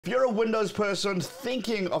If you're a Windows person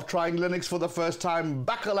thinking of trying Linux for the first time,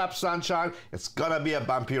 buckle up sunshine, it's gonna be a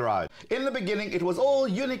bumpy ride. In the beginning it was all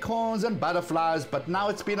unicorns and butterflies, but now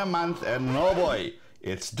it's been a month and oh boy,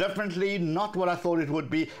 it's definitely not what I thought it would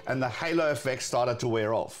be, and the halo effect started to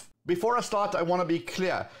wear off. Before I start, I want to be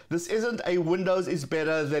clear. This isn't a Windows is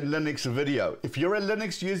better than Linux video. If you're a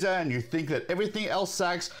Linux user and you think that everything else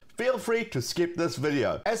sucks, feel free to skip this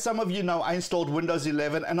video. As some of you know, I installed Windows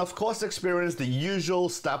 11 and of course experienced the usual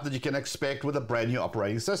stuff that you can expect with a brand new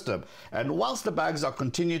operating system. And whilst the bugs are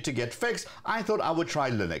continuing to get fixed, I thought I would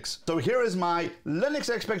try Linux. So here is my Linux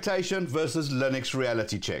expectation versus Linux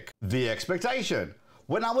reality check. The expectation.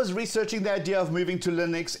 When I was researching the idea of moving to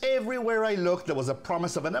Linux, everywhere I looked there was a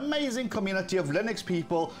promise of an amazing community of Linux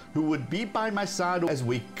people who would be by my side as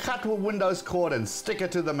we cut the Windows cord and stick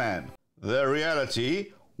it to the man. The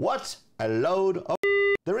reality, what a load of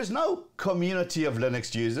There is no community of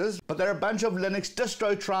Linux users, but there are a bunch of Linux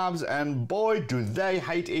distro tribes and boy do they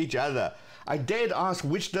hate each other. I dared ask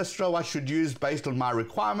which distro I should use based on my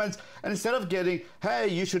requirements, and instead of getting, hey,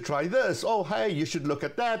 you should try this, oh, hey, you should look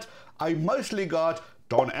at that, I mostly got,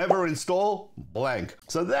 don't ever install blank.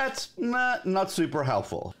 So that's not super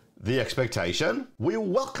helpful. The expectation? We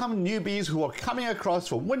welcome newbies who are coming across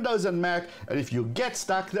from Windows and Mac, and if you get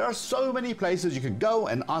stuck, there are so many places you can go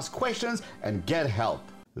and ask questions and get help.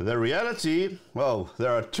 The reality? Well,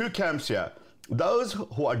 there are two camps here. Those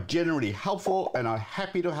who are generally helpful and are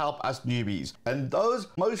happy to help us newbies, and those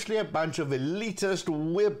mostly a bunch of elitist,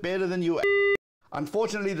 we're better than you.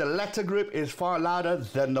 Unfortunately, the latter group is far louder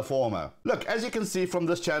than the former. Look, as you can see from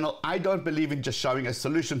this channel, I don't believe in just showing a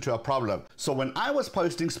solution to a problem. So when I was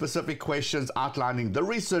posting specific questions outlining the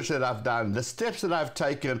research that I've done, the steps that I've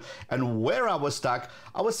taken, and where I was stuck,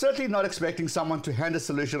 I was certainly not expecting someone to hand a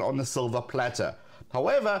solution on a silver platter.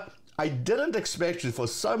 However, I didn't expect for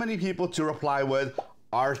so many people to reply with,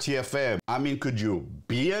 RTFM. I mean, could you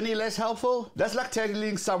be any less helpful? That's like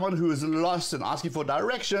telling someone who is lost and asking for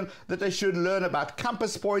direction that they should learn about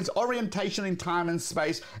compass points, orientation in time and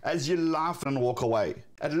space as you laugh and walk away.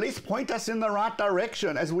 At least point us in the right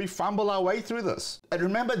direction as we fumble our way through this. And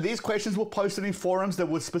remember, these questions were posted in forums that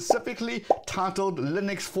were specifically titled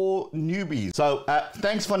Linux for Newbies. So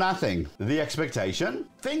thanks for nothing. The expectation?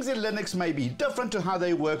 Things in Linux may be different to how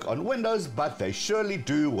they work on Windows, but they surely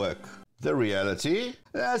do work. The reality?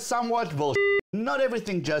 Somewhat bullshit. Not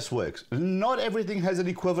everything just works. Not everything has an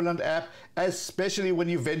equivalent app, especially when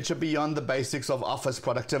you venture beyond the basics of Office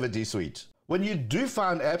Productivity Suite. When you do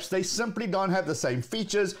find apps, they simply don't have the same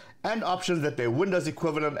features and options that their Windows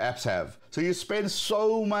equivalent apps have. So you spend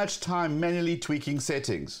so much time manually tweaking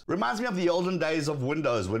settings. Reminds me of the olden days of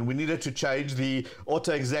Windows when we needed to change the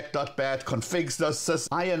autoexec.bat, configs those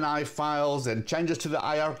sys.ini files and changes to the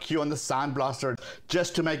IRQ on the Sound Blaster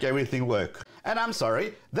just to make everything work. And I'm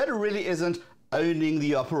sorry, that really isn't owning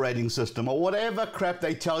the operating system or whatever crap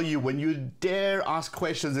they tell you when you dare ask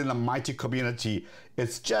questions in the mighty community.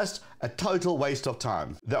 It's just a total waste of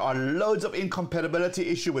time. There are loads of incompatibility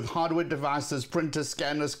issues with hardware devices, printers,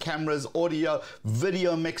 scanners, cameras, audio,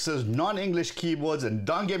 video mixers, non-English keyboards, and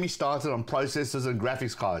don't get me started on processors and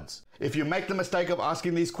graphics cards. If you make the mistake of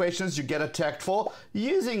asking these questions, you get attacked for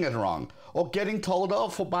using it wrong, or getting told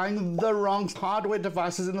off for buying the wrong hardware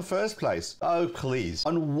devices in the first place. Oh please.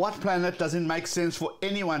 On what planet does it make sense for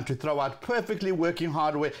anyone to throw out perfectly working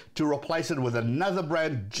hardware to replace it with another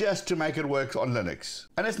brand just to make it work on Linux?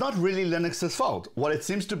 And it's not really Linux's fault. What it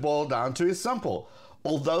seems to boil down to is simple.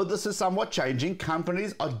 Although this is somewhat changing,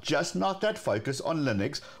 companies are just not that focused on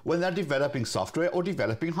Linux when they're developing software or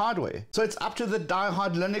developing hardware. So it's up to the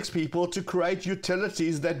die-hard Linux people to create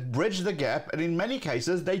utilities that bridge the gap, and in many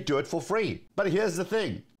cases they do it for free. But here's the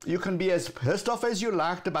thing. You can be as pissed off as you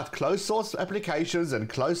liked about closed source applications and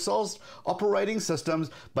closed source operating systems,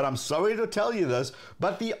 but I'm sorry to tell you this,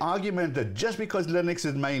 but the argument that just because Linux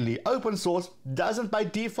is mainly open source doesn't by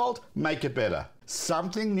default make it better.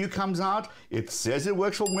 Something new comes out, it says it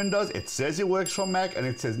works for Windows, it says it works for Mac, and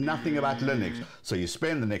it says nothing about Linux. So you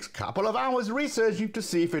spend the next couple of hours researching to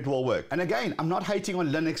see if it will work. And again, I'm not hating on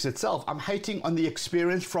Linux itself, I'm hating on the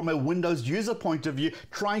experience from a Windows user point of view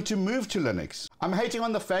trying to move to Linux. I'm hating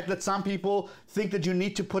on the fact that some people think that you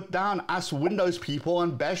need to put down us Windows people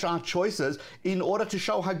and bash our choices in order to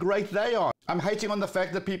show how great they are. I'm hating on the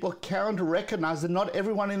fact that people can't recognize that not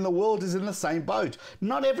everyone in the world is in the same boat.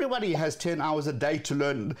 Not everybody has 10 hours a day to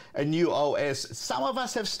learn a new OS. Some of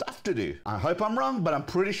us have stuff to do. I hope I'm wrong, but I'm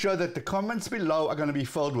pretty sure that the comments below are going to be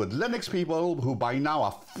filled with Linux people who by now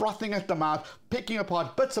are frothing at the mouth, picking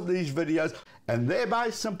apart bits of these videos, and thereby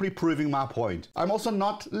simply proving my point. I'm also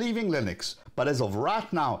not leaving Linux, but as of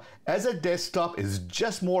right now, as a desktop is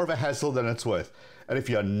just more of a hassle than it's worth. And if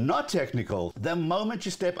you're not technical, the moment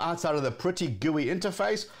you step outside of the pretty GUI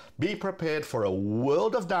interface, be prepared for a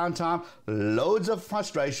world of downtime, loads of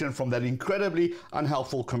frustration from that incredibly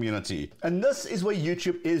unhelpful community. And this is where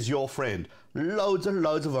YouTube is your friend. Loads and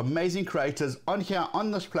loads of amazing creators on here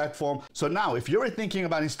on this platform. So now if you're thinking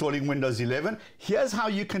about installing Windows 11, here's how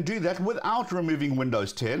you can do that without removing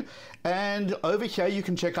Windows 10. And over here you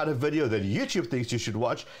can check out a video that YouTube thinks you should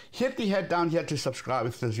watch. Hit the head down here to subscribe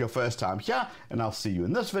if this is your first time here, and I'll see you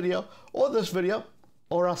in this video,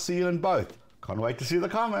 or I'll see you in both. Can't wait to see the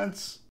comments.